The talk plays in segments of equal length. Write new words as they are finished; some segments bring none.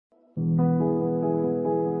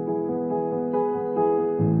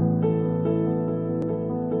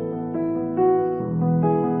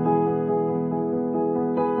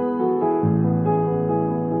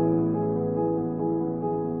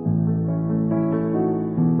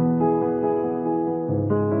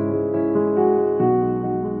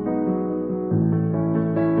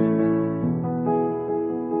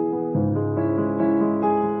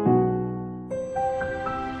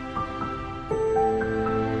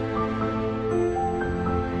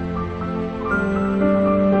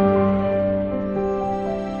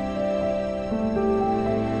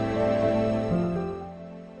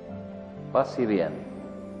Paz y bien.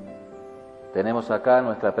 Tenemos acá en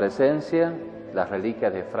nuestra presencia las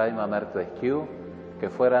reliquias de Fray Mamerto Esquiú, que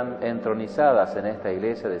fueran entronizadas en esta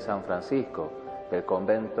iglesia de San Francisco del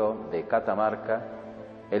convento de Catamarca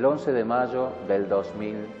el 11 de mayo del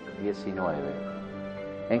 2019.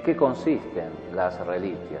 ¿En qué consisten las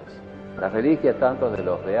reliquias? Las reliquias tanto de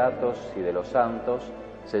los beatos y de los santos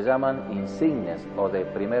se llaman insignes o de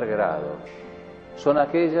primer grado. Son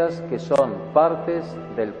aquellas que son partes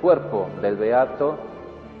del cuerpo del beato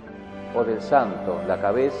o del santo, la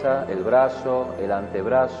cabeza, el brazo, el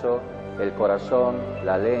antebrazo, el corazón,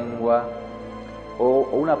 la lengua, o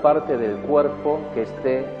una parte del cuerpo que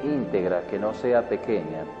esté íntegra, que no sea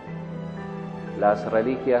pequeña. Las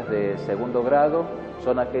reliquias de segundo grado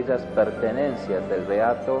son aquellas pertenencias del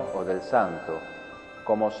beato o del santo,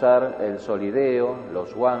 como ser el solideo,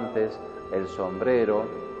 los guantes, el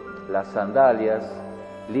sombrero, las sandalias,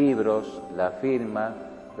 libros, la firma,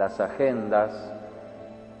 las agendas,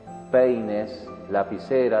 peines,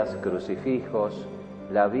 lapiceras, crucifijos,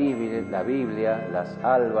 la Biblia, las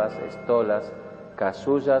albas, estolas,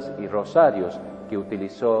 casullas y rosarios que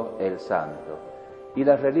utilizó el santo. Y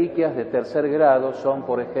las reliquias de tercer grado son,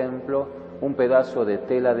 por ejemplo, un pedazo de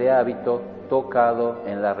tela de hábito tocado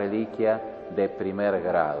en la reliquia de primer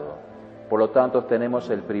grado. Por lo tanto, tenemos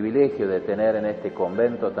el privilegio de tener en este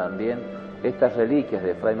convento también estas reliquias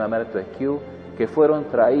de Fray Mamerto Esquiú que fueron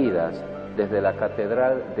traídas desde la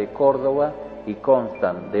Catedral de Córdoba y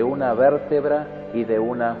constan de una vértebra y de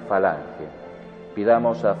una falange.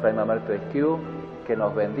 Pidamos a Fray Mamerto Esquiú que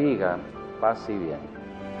nos bendiga, paz y bien.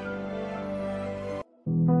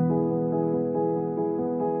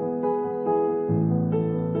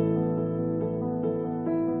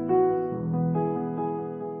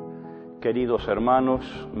 Queridos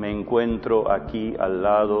hermanos, me encuentro aquí al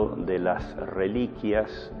lado de las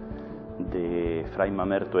reliquias de Fray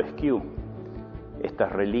Mamerto Esquiú.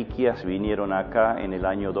 Estas reliquias vinieron acá en el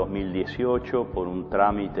año 2018 por un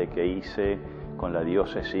trámite que hice con la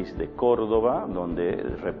diócesis de Córdoba, donde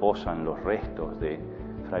reposan los restos de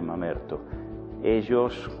Fray Mamerto.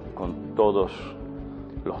 Ellos, con todos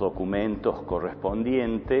los documentos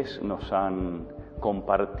correspondientes, nos han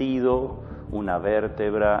compartido una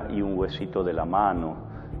vértebra y un huesito de la mano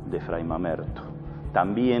de Fray Mamerto.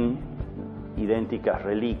 También idénticas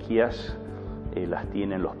reliquias las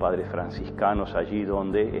tienen los padres franciscanos allí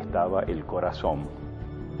donde estaba el corazón.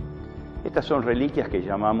 Estas son reliquias que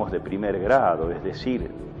llamamos de primer grado, es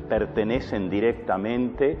decir, pertenecen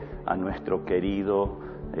directamente a nuestro querido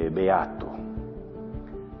beato.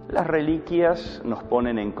 Las reliquias nos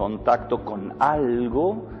ponen en contacto con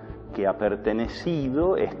algo que ha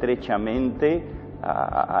pertenecido estrechamente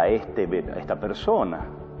a esta persona.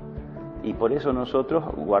 Y por eso nosotros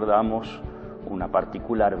guardamos una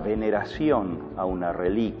particular veneración a una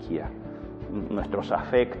reliquia. Nuestros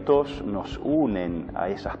afectos nos unen a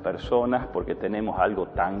esas personas porque tenemos algo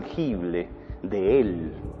tangible de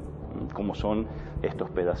él, como son estos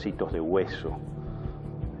pedacitos de hueso.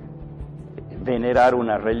 Venerar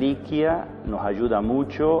una reliquia nos ayuda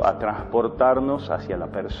mucho a transportarnos hacia la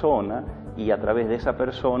persona y a través de esa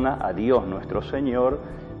persona a Dios nuestro Señor,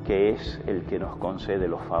 que es el que nos concede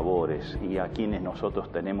los favores y a quienes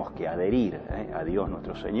nosotros tenemos que adherir, a Dios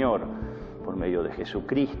nuestro Señor, por medio de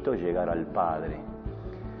Jesucristo, llegar al Padre.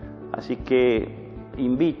 Así que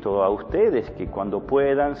invito a ustedes que cuando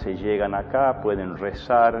puedan, se llegan acá, pueden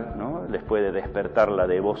rezar, ¿no? Les puede despertar la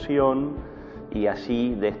devoción y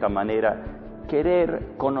así, de esta manera,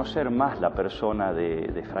 querer conocer más la persona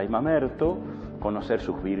de Fray Mamerto, conocer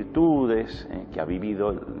sus virtudes, que ha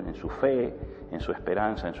vivido en su fe, en su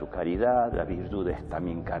esperanza, en su caridad, las virtudes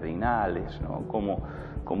también cardinales, ¿no?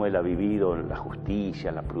 Cómo él ha vivido la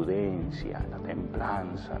justicia, la prudencia, la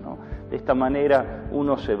templanza, ¿no? De esta manera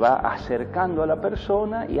uno se va acercando a la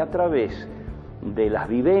persona y a través de las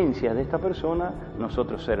vivencias de esta persona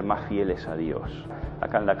nosotros ser más fieles a Dios.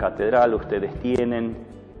 Acá en la catedral ustedes tienen,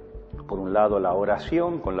 por un lado, la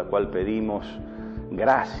oración con la cual pedimos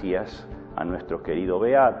gracias a nuestro querido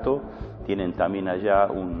beato. tienen también allá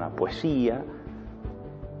una poesía,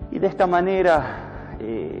 y de esta manera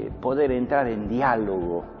poder entrar en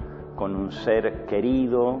diálogo con un ser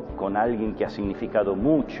querido, con alguien que ha significado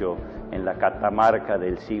mucho en la Catamarca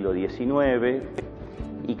del siglo XIX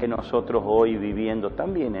y que nosotros hoy, viviendo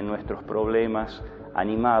también en nuestros problemas,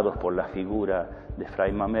 animados por la figura de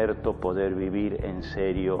Fray Mamerto, poder vivir en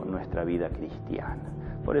serio nuestra vida cristiana.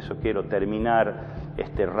 Por eso quiero terminar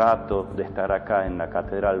este rato de estar acá en la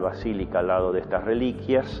Catedral Basílica al lado de estas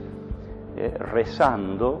reliquias,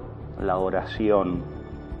 rezando la oración.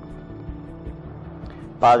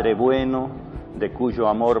 Padre bueno, de cuyo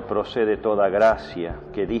amor procede toda gracia,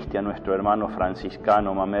 que diste a nuestro hermano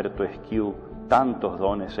franciscano Mamerto Esquiú tantos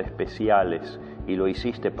dones especiales y lo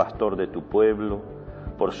hiciste pastor de tu pueblo,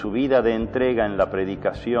 por su vida de entrega en la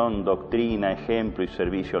predicación, doctrina, ejemplo y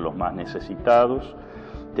servicio a los más necesitados,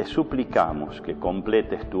 te suplicamos que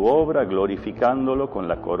completes tu obra glorificándolo con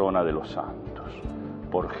la corona de los santos.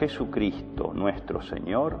 Por Jesucristo nuestro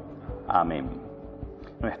Señor. Amén.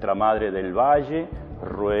 Nuestra Madre del Valle,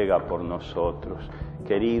 ruega por nosotros.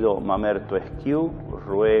 Querido Mamerto Esquiú,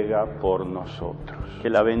 ruega por nosotros. Que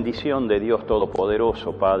la bendición de Dios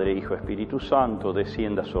Todopoderoso, Padre, Hijo, Espíritu Santo,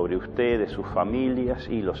 descienda sobre ustedes, sus familias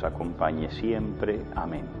y los acompañe siempre.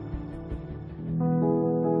 Amén.